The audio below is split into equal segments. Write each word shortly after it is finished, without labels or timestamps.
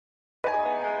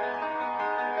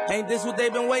Ain't this what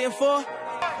they've been waiting for?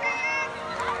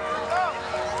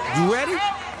 You ready?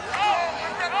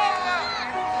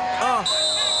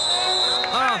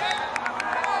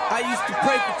 I used to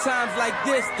pray for times like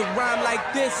this, to rhyme like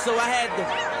this, so I had to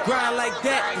grind like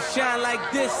that, to shine like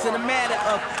this. In a matter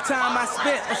of time I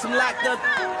spent on some locked up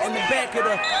in the back of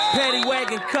the paddy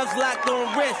wagon, cuffs locked on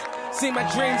wrist. See my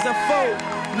dreams unfold,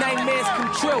 nightmares come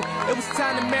true. It was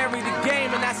time to marry the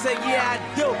game, and I said, yeah, I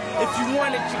do. If you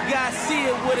want it, you gotta see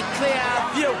it with a clear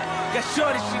eye view. Got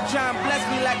shorty, she try and bless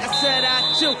me like I said I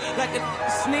chew, like a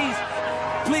sneeze.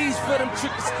 Please for them trick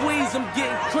and squeeze, I'm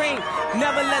getting cream.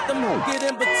 Never let them get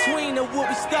in between of what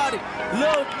we started.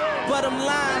 Look, but I'm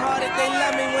lying hearted. They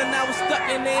love me when I was stuck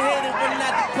and they hated when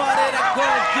I departed. I go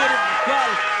and get it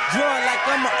regardless. Drawing like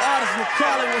I'm an artist.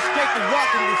 McCarlin went straight to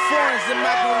walking with foreigns in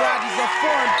my garages are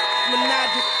foreign.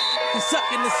 Menage and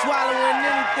sucking and swallowing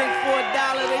anything for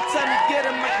 $1. They tell me get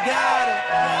him, I got him.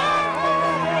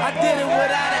 I did it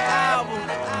without an album.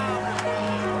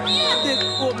 I did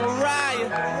it for Mariah.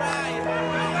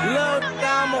 Lord,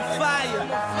 I'm on fire.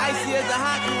 Icy as a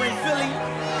hockey ring, Philly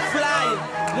flyer.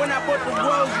 When I bought the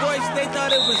Rolls Royce, they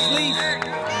thought it was leaf.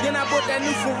 Then I bought that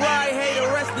new Ferrari,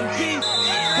 hater, rest in peace.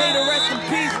 Hater, rest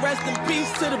in peace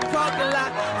to the parking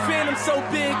lot. Phantom so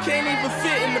big, can't even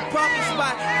fit in the parking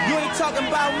spot. You ain't talking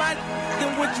about my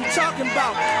then what you talking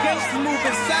about? Gangsta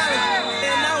moving silent,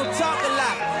 and I don't talk a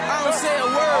lot. I don't say a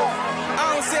word.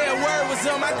 I don't say a word. Was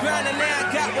on my grind and now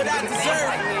I got what I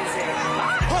deserve.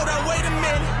 Hold on, wait a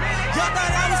minute. Y'all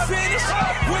thought I was finished?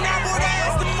 When I bought that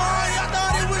ass tomorrow, y'all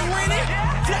thought it was winning?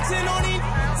 Flexing on these,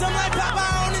 I'm like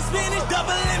Papa on the spinach.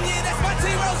 Double M, yeah, that's my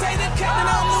T-Rose. Hey, the captain,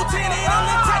 I'm lieutenant. I'm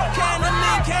the tech can, the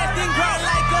man casting grow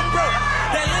like I'm broke.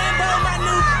 That Lambo, my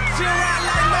new shit ride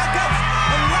like my ghost.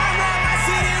 I'm riding around my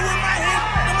city with my head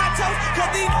on my toes.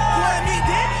 Cause these want me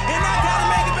dead, and I gotta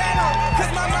make it back home.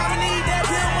 Cause my mama need that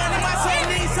real money, my son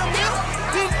needs some milk.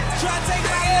 These try to take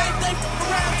my life, they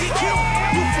around, get killed.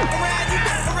 You around, you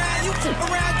around, you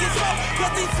around, get smoked.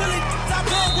 Cause these Philly top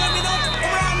dog with me, don't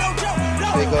around, no joke. No,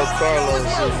 Big up Carlos.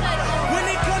 when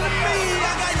it come to me,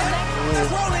 I got you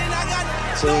rolling, I got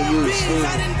 10U,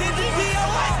 I didn't get the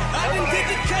VOI, I didn't get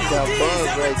the KODs. Got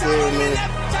buns right there, man.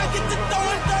 I get to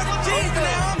throwing 30 G's, and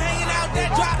now I'm hanging out that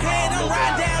drop head, I'm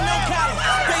riding down no college.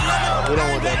 They love it. We don't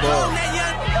want that ball. That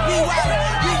young, we wildin',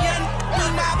 we young, we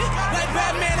mobbin', like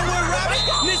Batman and we're robbing.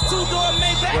 This two-door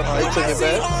Maybach, with my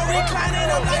seat on reclining,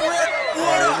 I'm like,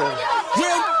 what up?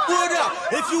 Real, what up?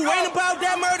 If you ain't about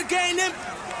that murder game, then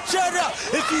shut up.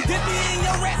 If you dip me in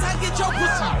your rats, I get your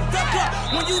pussy stuck up.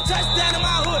 When you touch down in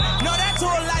my hood, no, that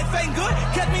tour life ain't good.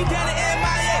 Kept me down to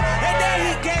MIA, and then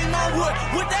he game on wood.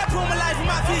 With that Puma life in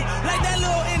my feet, like that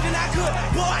little engine I could.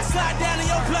 Boy, I slide down in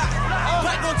your block,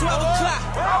 back on 12 o'clock.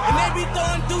 And they be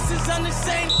throwing deuces on the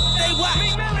same, they watch.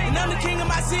 And I'm the king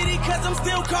of my city, cause I'm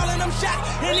still calling them shots.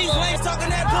 And these lanes talking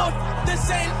that bull, the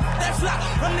same, that flop.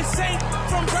 I'm the same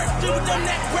from birth to them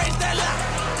that breaks that lock.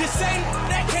 The same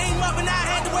that came up and I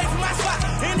had to wait for my spot.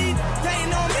 And he waiting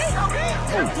on me,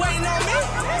 waiting on me.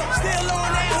 Still on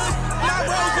that hood, my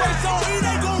Rolls Royce on E,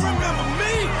 they gon' remember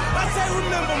me. I say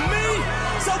remember me.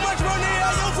 So much money,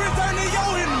 all your friends turn to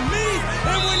your enemy.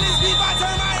 And when this beef, I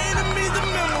turn my enemies to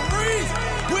memories.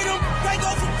 We don't take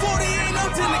off for 40, ain't no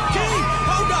to the key.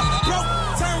 Hold up, broke,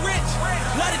 turn rich.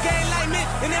 Love the game like me.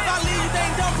 And if I leave, you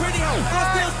think I'm pretty home. I'm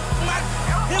still my.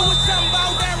 It was something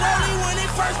about that rollie when it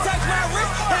first touched my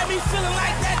wrist. Had me feeling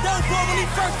like that dope boy when he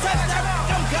first touched that.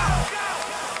 I'm gone.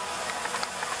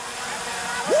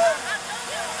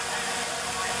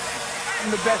 I'm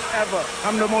the best ever.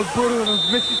 I'm the most brutal, most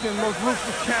vicious, and most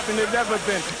ruthless champion there's ever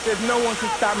been. There's no one to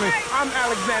stop me. I'm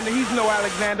Alexander. He's no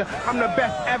Alexander. I'm the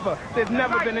best ever. There's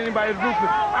never been anybody as ruthless.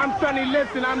 I'm Sonny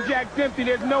Liston. I'm Jack Dempsey.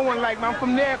 There's no one like me. I'm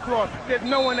from Nairclaw. There's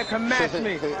no one that can match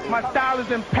me. My style is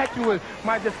impetuous.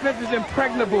 My defense is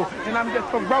impregnable. And I'm just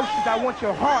ferocious. I want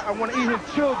your heart. I want to eat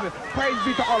his children. Praise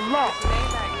be to Allah.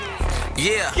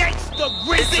 Yeah. Gangsta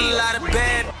It's a lot of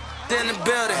bad in the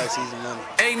building.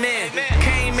 Amen.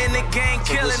 Came in the gang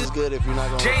killing. This is good if you're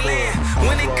not gonna Jalen.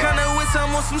 When it come to with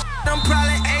some shit, I'm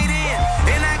probably 8 in.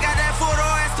 And I got that photo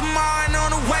ass tomorrow and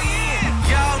on the way in.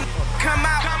 Y'all come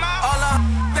out, all up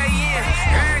stay in.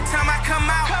 Every time I come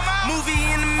out, movie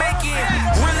in the making.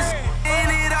 When it's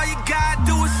in it, all you gotta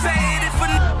do is say it. If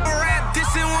a rap this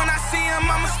and when I see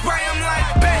him, I'ma spray him like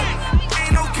bang.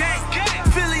 Ain't no gang.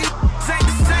 Philly ain't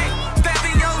the same. Step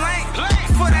in your lane.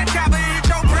 For that chopper hit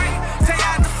your brain. Take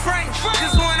out the frame.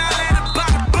 Cause when I land a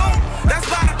bada boom, that's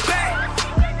bada bang.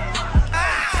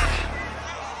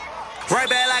 Right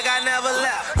back like I never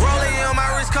left. Rolling on my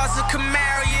wrist cost a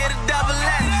Camaro, yeah, the double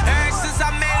S. Ever since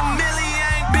I made a million,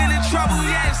 I ain't been in trouble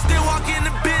yet. Still walk in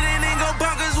the building and go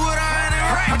bunkers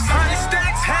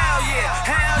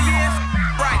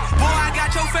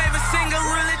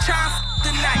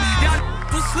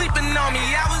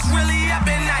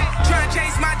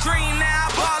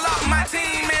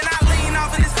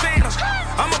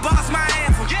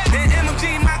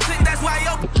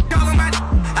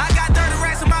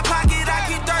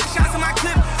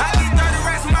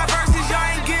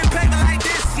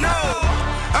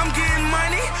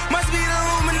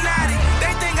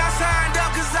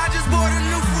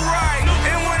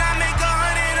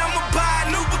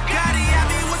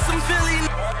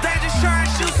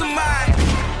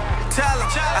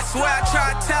swear I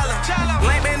tried to tell her.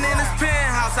 Layman in his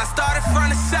penthouse, I started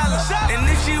from the cellar. And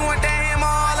if she want that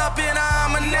hammer all up in her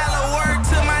Manila, word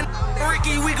to my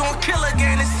Ricky, we gon' kill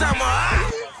again this summer.